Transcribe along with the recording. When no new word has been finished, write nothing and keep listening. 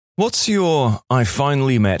What's your I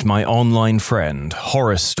finally met my online friend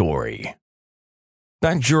horror story?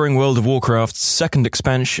 Back during World of Warcraft's second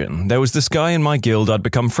expansion, there was this guy in my guild I'd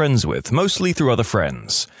become friends with, mostly through other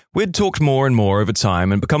friends. We'd talked more and more over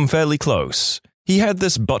time and become fairly close. He had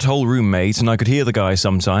this butthole roommate and I could hear the guy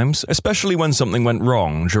sometimes, especially when something went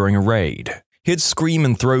wrong during a raid. He'd scream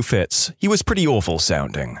and throw fits. He was pretty awful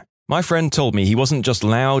sounding. My friend told me he wasn't just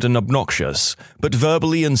loud and obnoxious, but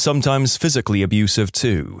verbally and sometimes physically abusive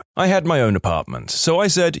too. I had my own apartment, so I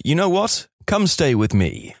said, you know what? Come stay with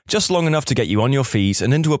me, just long enough to get you on your feet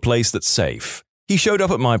and into a place that's safe. He showed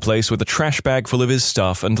up at my place with a trash bag full of his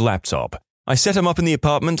stuff and laptop. I set him up in the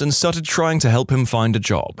apartment and started trying to help him find a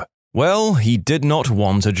job. Well, he did not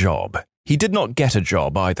want a job. He did not get a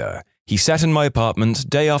job either. He sat in my apartment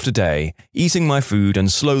day after day, eating my food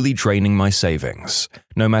and slowly draining my savings.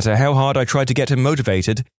 No matter how hard I tried to get him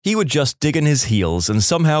motivated, he would just dig in his heels and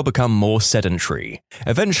somehow become more sedentary.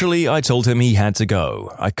 Eventually, I told him he had to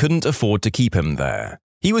go. I couldn't afford to keep him there.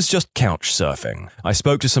 He was just couch surfing. I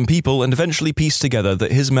spoke to some people and eventually pieced together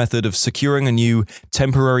that his method of securing a new,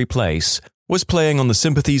 temporary place was playing on the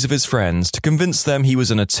sympathies of his friends to convince them he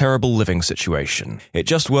was in a terrible living situation. It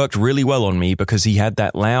just worked really well on me because he had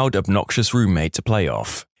that loud, obnoxious roommate to play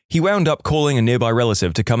off. He wound up calling a nearby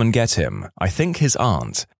relative to come and get him, I think his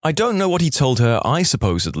aunt. I don't know what he told her I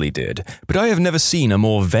supposedly did, but I have never seen a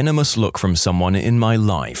more venomous look from someone in my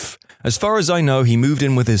life. As far as I know, he moved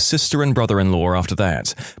in with his sister and brother-in-law after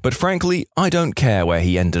that, but frankly, I don't care where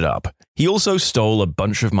he ended up. He also stole a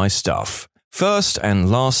bunch of my stuff. First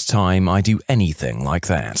and last time I do anything like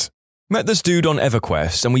that. Met this dude on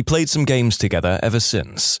EverQuest and we played some games together ever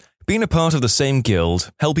since. Been a part of the same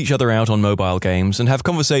guild, help each other out on mobile games and have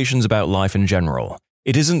conversations about life in general.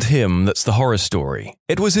 It isn't him that's the horror story.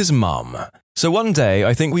 It was his mum. So one day,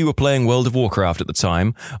 I think we were playing World of Warcraft at the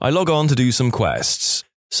time, I log on to do some quests.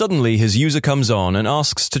 Suddenly his user comes on and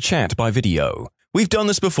asks to chat by video. We've done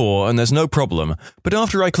this before and there's no problem, but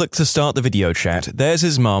after I click to start the video chat, there's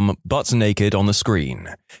his mum butt naked on the screen.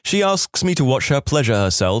 She asks me to watch her pleasure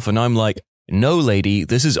herself and I'm like, no lady,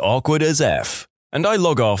 this is awkward as F. And I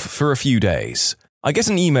log off for a few days. I get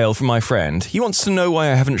an email from my friend. He wants to know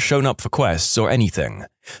why I haven't shown up for quests or anything.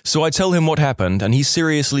 So I tell him what happened and he's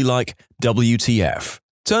seriously like, WTF.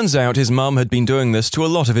 Turns out his mum had been doing this to a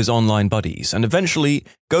lot of his online buddies and eventually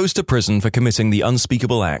goes to prison for committing the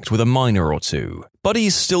unspeakable act with a minor or two.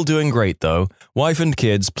 Buddy's still doing great though, wife and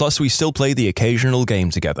kids, plus we still play the occasional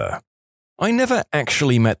game together. I never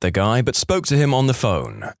actually met the guy but spoke to him on the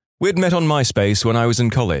phone. We'd met on MySpace when I was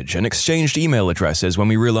in college and exchanged email addresses when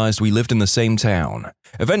we realized we lived in the same town.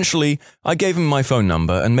 Eventually, I gave him my phone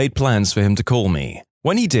number and made plans for him to call me.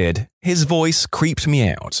 When he did, his voice creeped me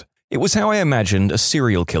out. It was how I imagined a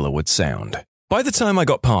serial killer would sound. By the time I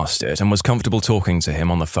got past it and was comfortable talking to him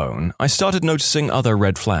on the phone, I started noticing other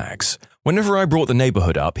red flags. Whenever I brought the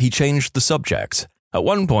neighborhood up, he changed the subject. At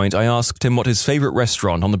one point, I asked him what his favorite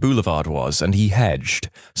restaurant on the boulevard was, and he hedged.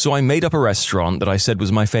 So I made up a restaurant that I said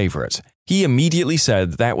was my favorite. He immediately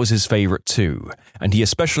said that was his favorite too, and he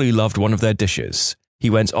especially loved one of their dishes. He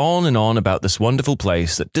went on and on about this wonderful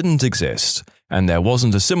place that didn't exist, and there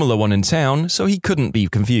wasn't a similar one in town, so he couldn't be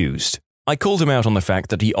confused. I called him out on the fact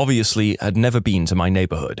that he obviously had never been to my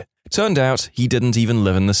neighborhood. Turned out he didn't even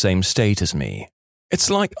live in the same state as me. It's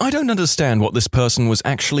like I don't understand what this person was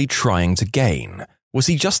actually trying to gain. Was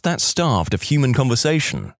he just that starved of human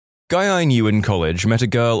conversation? Guy I knew in college met a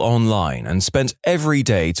girl online and spent every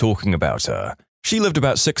day talking about her. She lived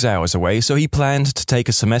about 6 hours away, so he planned to take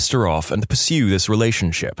a semester off and pursue this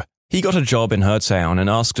relationship. He got a job in her town and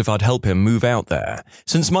asked if I'd help him move out there,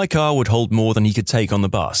 since my car would hold more than he could take on the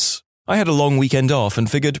bus. I had a long weekend off and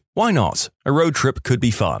figured, why not? A road trip could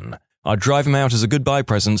be fun. I'd drive him out as a goodbye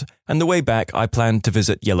present, and the way back I planned to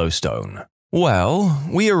visit Yellowstone. Well,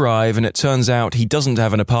 we arrive and it turns out he doesn't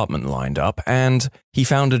have an apartment lined up, and he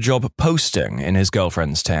found a job posting in his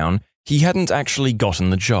girlfriend's town. He hadn't actually gotten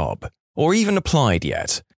the job, or even applied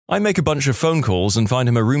yet. I make a bunch of phone calls and find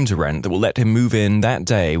him a room to rent that will let him move in that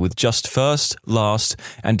day with just first, last,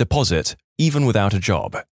 and deposit, even without a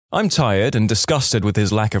job. I'm tired and disgusted with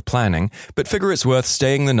his lack of planning, but figure it's worth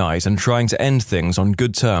staying the night and trying to end things on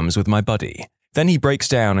good terms with my buddy. Then he breaks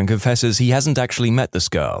down and confesses he hasn't actually met this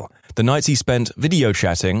girl. The nights he spent video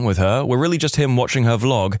chatting with her were really just him watching her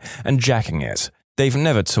vlog and jacking it. They've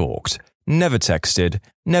never talked, never texted,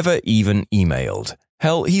 never even emailed.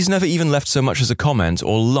 Hell, he's never even left so much as a comment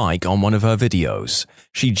or like on one of her videos.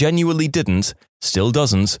 She genuinely didn't, still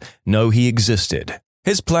doesn't, know he existed.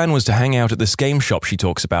 His plan was to hang out at this game shop she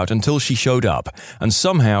talks about until she showed up, and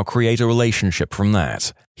somehow create a relationship from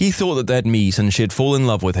that. He thought that they'd meet and she'd fall in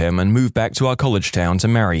love with him and move back to our college town to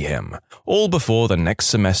marry him, all before the next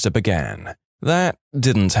semester began. That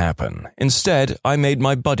didn't happen. Instead, I made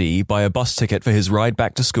my buddy buy a bus ticket for his ride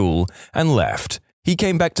back to school and left. He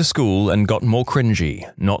came back to school and got more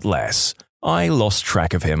cringy, not less. I lost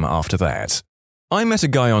track of him after that. I met a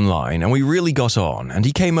guy online and we really got on, and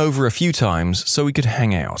he came over a few times so we could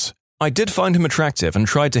hang out. I did find him attractive and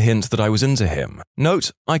tried to hint that I was into him.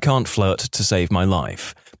 Note, I can't flirt to save my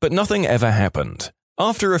life. But nothing ever happened.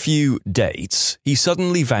 After a few dates, he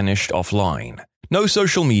suddenly vanished offline. No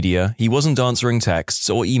social media, he wasn't answering texts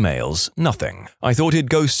or emails, nothing. I thought he'd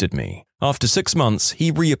ghosted me. After 6 months,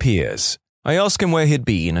 he reappears. I asked him where he'd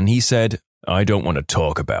been and he said, "I don't want to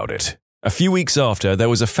talk about it." A few weeks after, there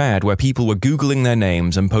was a fad where people were Googling their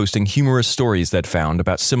names and posting humorous stories they'd found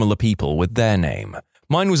about similar people with their name.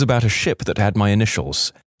 Mine was about a ship that had my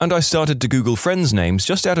initials, and I started to Google friends' names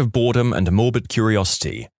just out of boredom and morbid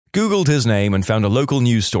curiosity. Googled his name and found a local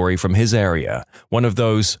news story from his area, one of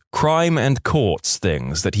those crime and courts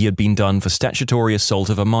things that he had been done for statutory assault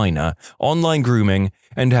of a minor, online grooming,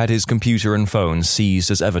 and had his computer and phone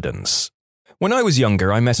seized as evidence. When I was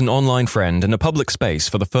younger, I met an online friend in a public space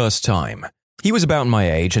for the first time. He was about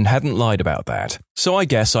my age and hadn't lied about that, so I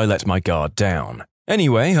guess I let my guard down.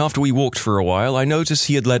 Anyway, after we walked for a while, I noticed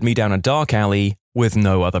he had led me down a dark alley with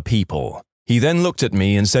no other people. He then looked at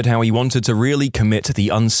me and said how he wanted to really commit the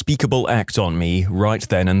unspeakable act on me right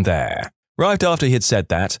then and there. Right after he had said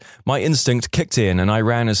that, my instinct kicked in and I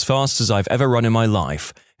ran as fast as I've ever run in my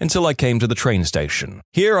life, until I came to the train station.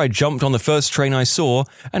 Here I jumped on the first train I saw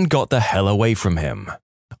and got the hell away from him.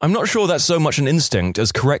 I'm not sure that's so much an instinct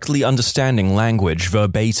as correctly understanding language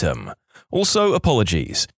verbatim. Also,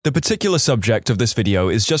 apologies. The particular subject of this video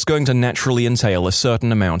is just going to naturally entail a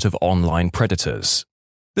certain amount of online predators.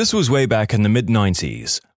 This was way back in the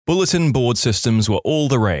mid-90s. Bulletin board systems were all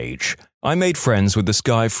the rage. I made friends with this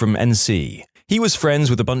guy from NC. He was friends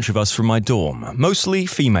with a bunch of us from my dorm, mostly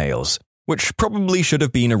females, which probably should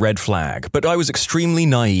have been a red flag, but I was extremely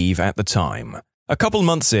naive at the time. A couple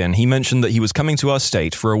months in, he mentioned that he was coming to our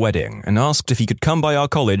state for a wedding and asked if he could come by our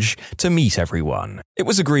college to meet everyone. It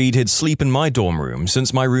was agreed he'd sleep in my dorm room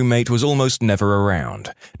since my roommate was almost never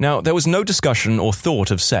around. Now, there was no discussion or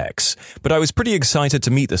thought of sex, but I was pretty excited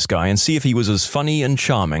to meet this guy and see if he was as funny and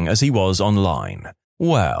charming as he was online.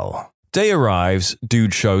 Well, day arrives,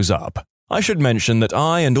 dude shows up. I should mention that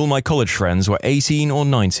I and all my college friends were 18 or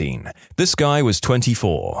 19. This guy was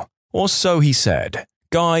 24. Or so he said.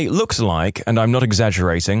 Guy looks like, and I'm not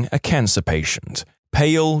exaggerating, a cancer patient.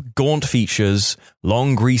 Pale, gaunt features,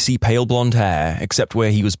 long greasy pale blonde hair, except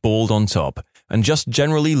where he was bald on top, and just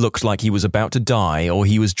generally looked like he was about to die or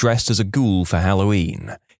he was dressed as a ghoul for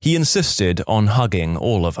Halloween. He insisted on hugging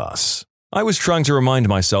all of us. I was trying to remind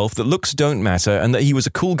myself that looks don't matter and that he was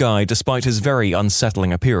a cool guy despite his very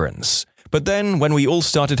unsettling appearance. But then, when we all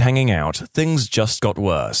started hanging out, things just got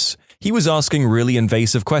worse. He was asking really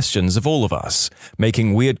invasive questions of all of us,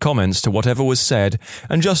 making weird comments to whatever was said,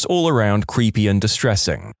 and just all around creepy and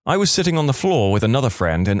distressing. I was sitting on the floor with another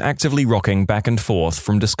friend and actively rocking back and forth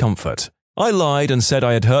from discomfort. I lied and said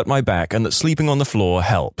I had hurt my back and that sleeping on the floor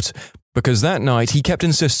helped, because that night he kept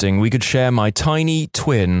insisting we could share my tiny,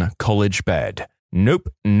 twin college bed. Nope.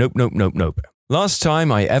 Last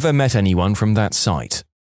time I ever met anyone from that site.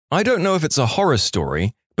 I don't know if it's a horror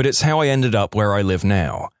story, but it's how I ended up where I live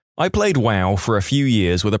now. I played WoW for a few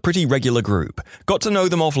years with a pretty regular group, got to know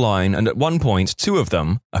them offline, and at one point, two of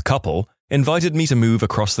them, a couple, invited me to move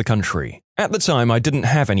across the country. At the time, I didn't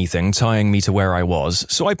have anything tying me to where I was,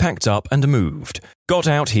 so I packed up and moved. Got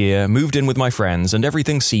out here, moved in with my friends, and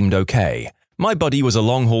everything seemed okay. My buddy was a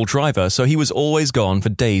long-haul driver, so he was always gone for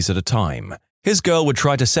days at a time. His girl would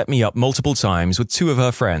try to set me up multiple times with two of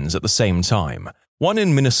her friends at the same time, one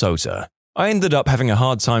in Minnesota. I ended up having a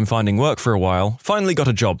hard time finding work for a while, finally got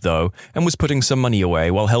a job though, and was putting some money away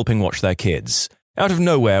while helping watch their kids. Out of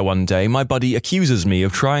nowhere one day, my buddy accuses me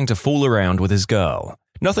of trying to fool around with his girl.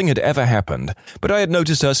 Nothing had ever happened, but I had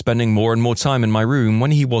noticed her spending more and more time in my room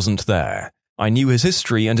when he wasn't there. I knew his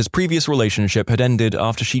history and his previous relationship had ended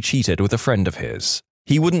after she cheated with a friend of his.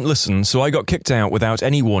 He wouldn't listen, so I got kicked out without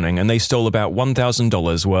any warning and they stole about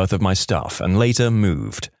 $1,000 worth of my stuff and later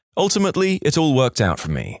moved. Ultimately, it all worked out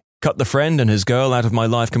for me. Cut the friend and his girl out of my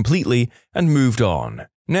life completely, and moved on.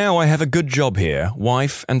 Now I have a good job here,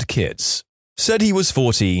 wife and kids. Said he was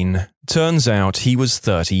 14, turns out he was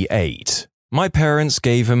 38. My parents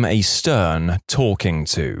gave him a stern talking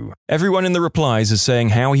to. Everyone in the replies is saying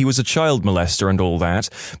how he was a child molester and all that,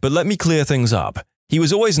 but let me clear things up. He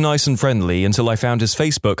was always nice and friendly until I found his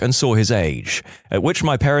Facebook and saw his age, at which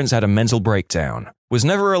my parents had a mental breakdown. Was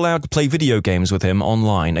never allowed to play video games with him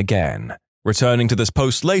online again. Returning to this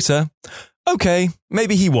post later, okay,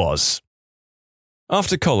 maybe he was.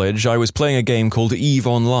 After college, I was playing a game called EVE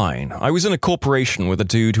Online. I was in a corporation with a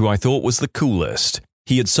dude who I thought was the coolest.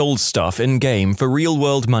 He had sold stuff in-game for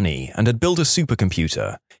real-world money and had built a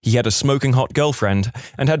supercomputer. He had a smoking hot girlfriend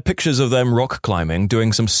and had pictures of them rock climbing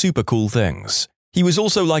doing some super cool things. He was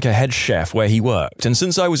also like a head chef where he worked, and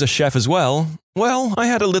since I was a chef as well, I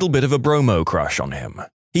had a little bit of a bromo crush on him.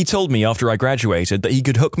 He told me after I graduated that he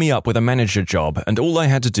could hook me up with a manager job and all I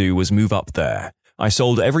had to do was move up there. I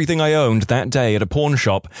sold everything I owned that day at a pawn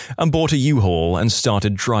shop and bought a U-Haul and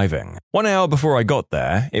started driving. 1 hour before I got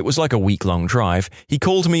there, it was like a week-long drive, he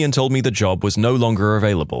called me and told me the job was no longer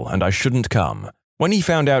available and I shouldn't come. When he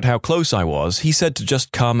found out how close I was, he said to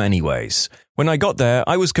just come anyways. When I got there,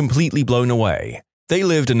 I was completely blown away. They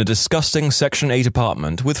lived in a disgusting Section 8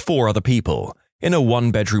 apartment with 4 other people, in a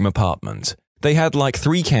 1-bedroom apartment. They had like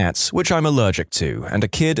 3 cats, which I'm allergic to, and a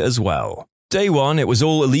kid as well. Day 1, it was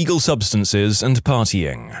all illegal substances and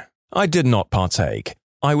partying. I did not partake.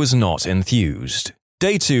 I was not enthused.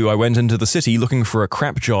 Day 2, I went into the city looking for a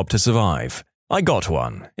crap job to survive. I got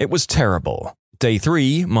one. It was terrible. Day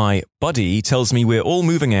 3, my buddy tells me we're all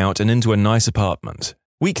moving out and into a nice apartment.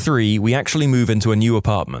 Week 3, we actually move into a new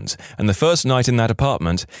apartment, and the first night in that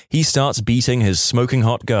apartment, he starts beating his smoking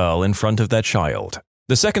hot girl in front of their child.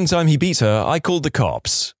 The second time he beat her, I called the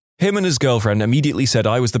cops. Him and his girlfriend immediately said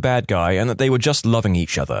I was the bad guy and that they were just loving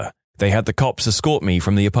each other. They had the cops escort me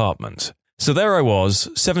from the apartment. So there I was,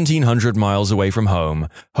 1,700 miles away from home,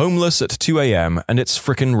 homeless at 2 a.m., and it's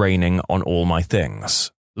frickin' raining on all my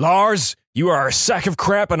things. Lars, you are a sack of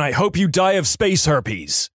crap and I hope you die of space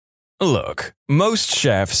herpes. Look, most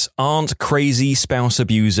chefs aren't crazy,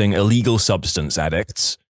 spouse-abusing, illegal substance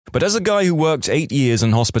addicts. But as a guy who worked 8 years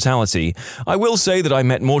in hospitality, I will say that I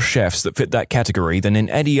met more chefs that fit that category than in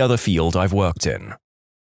any other field I've worked in.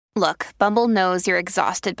 Look, Bumble knows you're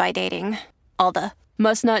exhausted by dating. All the,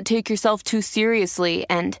 must not take yourself too seriously,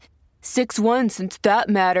 and 6'1" since that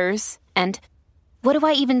matters, and what do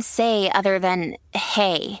I even say other than,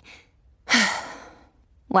 hey?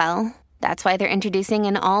 Well, that's why they're introducing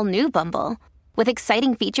an all-new Bumble, with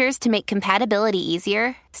exciting features to make compatibility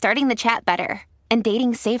easier, starting the chat better, and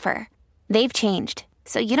dating safer. They've changed,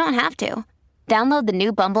 so you don't have to. Download the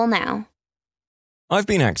new Bumble now. I've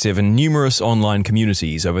been active in numerous online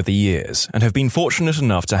communities over the years, and have been fortunate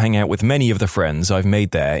enough to hang out with many of the friends I've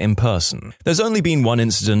made there in person. There's only been one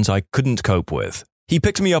incident I couldn't cope with. He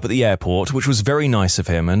picked me up at the airport, which was very nice of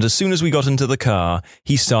him, and as soon as we got into the car,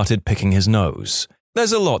 he started picking his nose.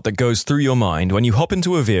 There's a lot that goes through your mind when you hop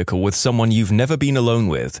into a vehicle with someone you've never been alone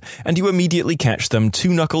with, and you immediately catch them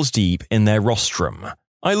 2 knuckles deep in their rostrum.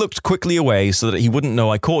 I looked quickly away so that he wouldn't know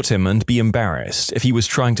I caught him and be embarrassed if he was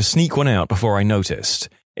trying to sneak one out before I noticed.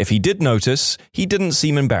 If he did notice, he didn't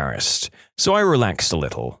seem embarrassed, so I relaxed a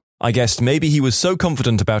little. I guessed maybe he was so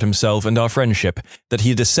confident about himself and our friendship that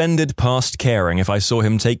he descended past caring if I saw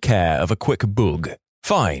him take care of a quick boog.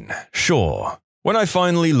 Fine, sure. When I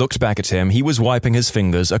finally looked back at him, he was wiping his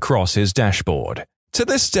fingers across his dashboard. To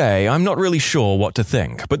this day, I'm not really sure what to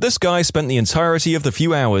think, but this guy spent the entirety of the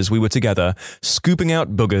few hours we were together scooping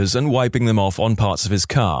out boogers and wiping them off on parts of his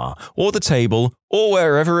car, or the table, or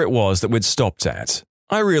wherever it was that we'd stopped at.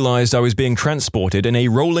 I realized I was being transported in a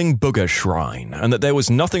rolling booger shrine, and that there was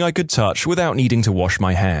nothing I could touch without needing to wash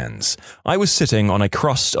my hands. I was sitting on a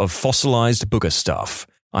crust of fossilized booger stuff.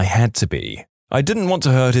 I had to be. I didn't want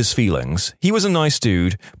to hurt his feelings. He was a nice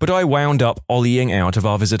dude, but I wound up ollieing out of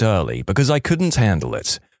our visit early because I couldn't handle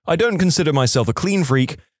it. I don't consider myself a clean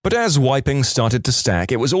freak, but as wiping started to stack,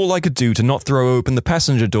 it was all I could do to not throw open the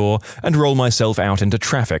passenger door and roll myself out into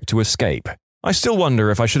traffic to escape. I still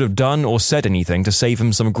wonder if I should have done or said anything to save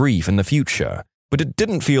him some grief in the future, but it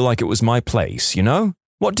didn't feel like it was my place, you know?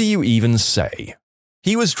 What do you even say?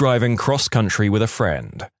 He was driving cross-country with a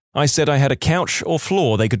friend. I said I had a couch or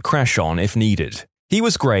floor they could crash on if needed. He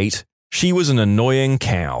was great. She was an annoying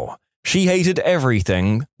cow. She hated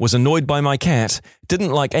everything, was annoyed by my cat,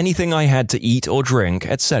 didn't like anything I had to eat or drink,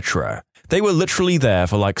 etc. They were literally there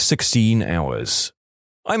for like 16 hours.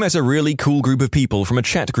 I met a really cool group of people from a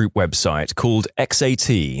chat group website called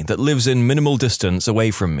XAT that lives in minimal distance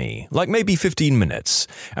away from me, like maybe 15 minutes,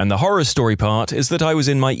 and the horror story part is that I was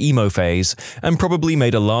in my emo phase and probably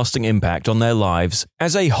made a lasting impact on their lives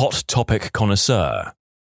as a hot topic connoisseur.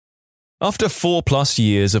 After 4+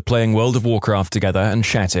 years of playing World of Warcraft together and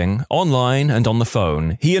chatting, online and on the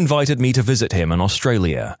phone, he invited me to visit him in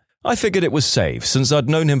Australia. I figured it was safe since I'd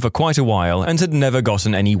known him for quite a while and had never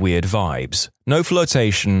gotten any weird vibes. No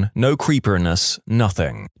flirtation, no creeperiness,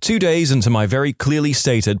 nothing. 2 days into my very clearly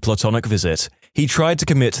stated platonic visit, he tried to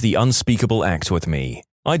commit the unspeakable act with me.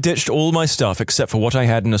 I ditched all my stuff except for what I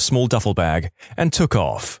had in a small duffel bag and took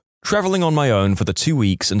off, traveling on my own for the 2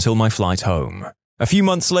 weeks until my flight home. A few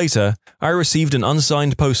months later, I received an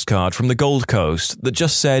unsigned postcard from the Gold Coast that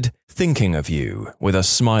just said, "Thinking of you," with a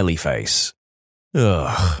smiley face.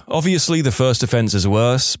 Ugh. Obviously the first offense is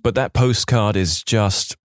worse, but that postcard is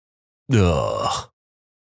just... ugh.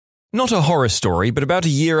 Not a horror story, but about a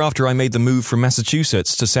year after I made the move from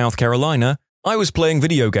Massachusetts to South Carolina, I was playing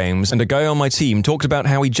video games and a guy on my team talked about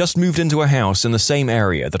how he just moved into a house in the same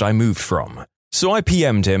area that I moved from. So I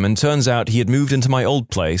PM'd him and turns out he had moved into my old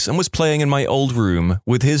place and was playing in my old room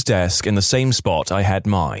with his desk in the same spot I had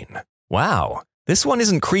mine. Wow, this one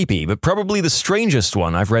isn't creepy, but probably the strangest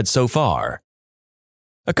one I've read so far.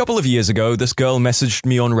 A couple of years ago, this girl messaged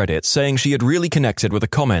me on Reddit saying she had really connected with a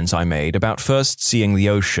comment I made about first seeing the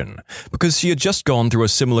ocean, because she had just gone through a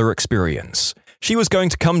similar experience. She was going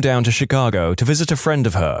to come down to Chicago to visit a friend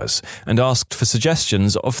of hers and asked for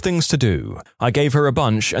suggestions of things to do. I gave her a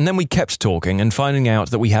bunch and then we kept talking and finding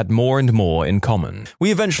out that we had more and more in common.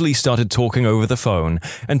 We eventually started talking over the phone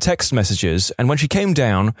and text messages, and when she came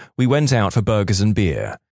down, we went out for burgers and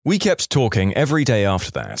beer. We kept talking every day after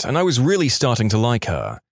that, and I was really starting to like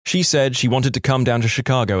her. She said she wanted to come down to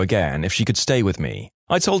Chicago again if she could stay with me.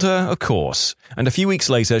 I told her, of course, and a few weeks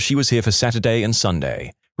later she was here for Saturday and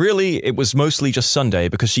Sunday. Really, it was mostly just Sunday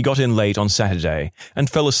because she got in late on Saturday and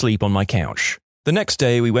fell asleep on my couch. The next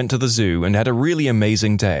day we went to the zoo and had a really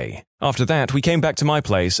amazing day. After that, we came back to my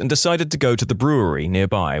place and decided to go to the brewery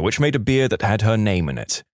nearby, which made a beer that had her name in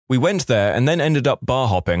it. We went there and then ended up bar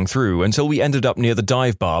hopping through until we ended up near the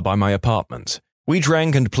dive bar by my apartment. We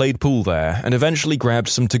drank and played pool there and eventually grabbed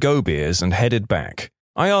some to-go beers and headed back.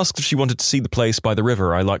 I asked if she wanted to see the place by the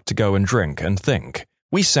river I liked to go and drink and think.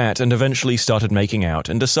 We sat and eventually started making out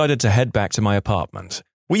and decided to head back to my apartment.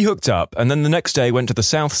 We hooked up and then the next day went to the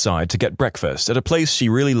south side to get breakfast at a place she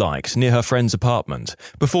really liked near her friend's apartment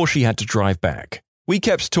before she had to drive back. We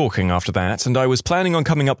kept talking after that and I was planning on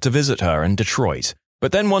coming up to visit her in Detroit.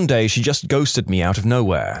 But then one day she just ghosted me out of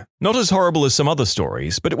nowhere. Not as horrible as some other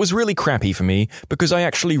stories, but it was really crappy for me because I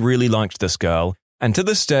actually really liked this girl, and to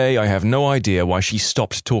this day I have no idea why she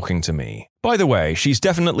stopped talking to me. By the way, she's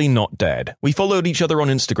definitely not dead. We followed each other on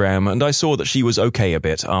Instagram and I saw that she was okay a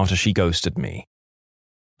bit after she ghosted me.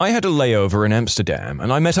 I had a layover in Amsterdam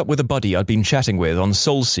and I met up with a buddy I'd been chatting with on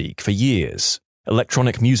Soulseek for years.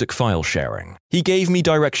 Electronic music file sharing. He gave me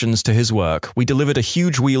directions to his work, we delivered a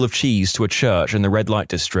huge wheel of cheese to a church in the red light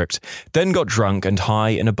district, then got drunk and high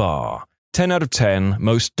in a bar. 10 out of 10,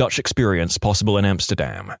 most Dutch experience possible in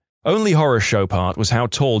Amsterdam. Only horror show part was how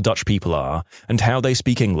tall Dutch people are and how they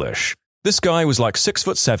speak English. This guy was like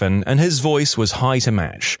 6'7" and his voice was high to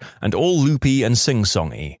match, and all loopy and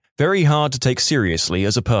sing-songy. Very hard to take seriously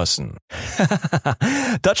as a person.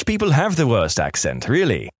 Dutch people have the worst accent,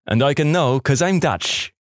 really. And I can know 'cause I'm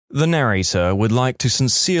Dutch. The narrator would like to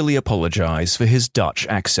sincerely apologize for his Dutch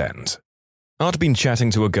accent. I'd been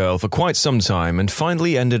chatting to a girl for quite some time and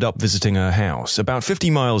finally ended up visiting her house, about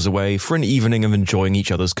 50 miles away, for an evening of enjoying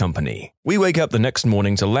each other's company. We wake up the next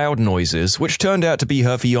morning to loud noises, which turned out to be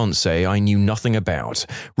her fiancé I knew nothing about,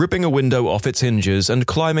 ripping a window off its hinges and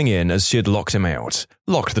climbing in as she'd locked him out.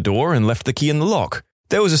 Locked the door and left the key in the lock.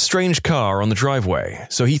 There was a strange car on the driveway,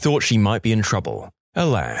 so he thought she might be in trouble.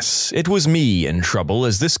 Alas, it was me in trouble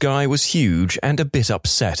as this guy was huge and a bit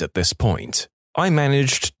upset at this point. I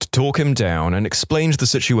managed to talk him down and explained the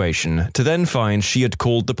situation, to then find she had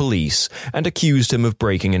called the police and accused him of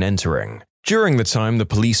breaking and entering. During the time the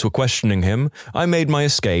police were questioning him, I made my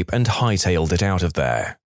escape and hightailed it out of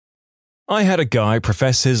there. I had a guy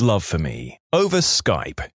profess his love for me, over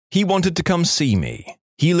Skype. He wanted to come see me.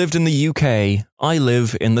 He lived in the UK, I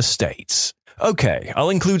live in the States. Okay, I'll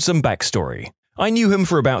include some backstory. I knew him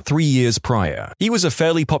for about 3 years prior. He was a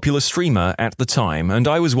fairly popular streamer at the time, and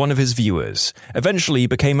I was one of his viewers. Eventually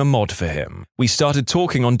became a mod for him. We started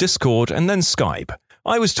talking on Discord and then Skype.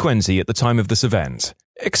 I was 20 at the time of this event.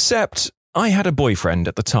 Except, I had a boyfriend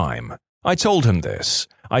at the time. I told him this.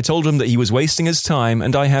 I told him that he was wasting his time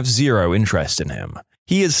and I have zero interest in him.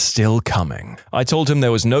 He is still coming. I told him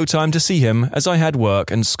there was no time to see him as I had work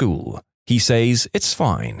and school. He says, it's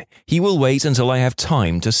fine. He will wait until I have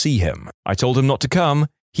time to see him. I told him not to come.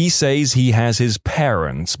 He says he has his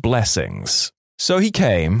parents' blessings. So he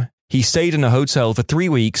came. He stayed in a hotel for 3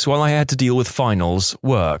 weeks while I had to deal with finals,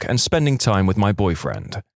 work, and spending time with my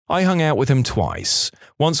boyfriend. I hung out with him twice,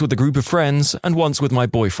 once with a group of friends and once with my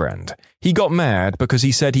boyfriend. He got mad because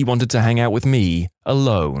he said he wanted to hang out with me,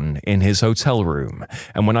 alone, in his hotel room,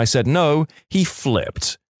 and when I said no, he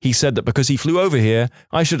flipped. He said that because he flew over here,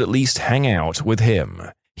 I should at least hang out with him.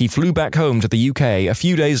 He flew back home to the UK a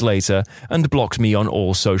few days later and blocked me on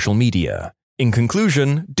all social media. In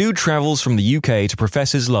conclusion, dude travels from the UK to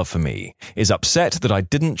profess his love for me, is upset that I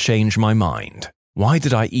didn't change my mind. Why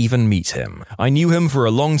did I even meet him? I knew him for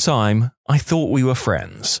a long time. I thought we were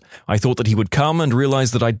friends. I thought that he would come and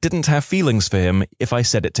realize that I didn't have feelings for him if I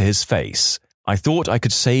said it to his face. I thought I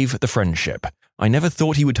could save the friendship. I never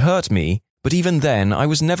thought he would hurt me, but even then I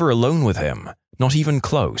was never alone with him, not even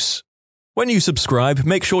close. When you subscribe,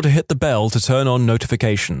 make sure to hit the bell to turn on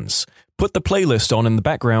notifications. Put the playlist on in the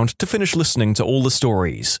background to finish listening to all the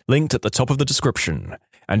stories, linked at the top of the description.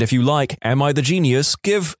 And if you like Am I the Genius,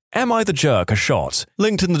 give Am I the Jerk a shot,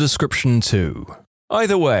 linked in the description too.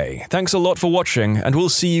 Either way, thanks a lot for watching, and we'll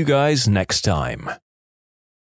see you guys next time.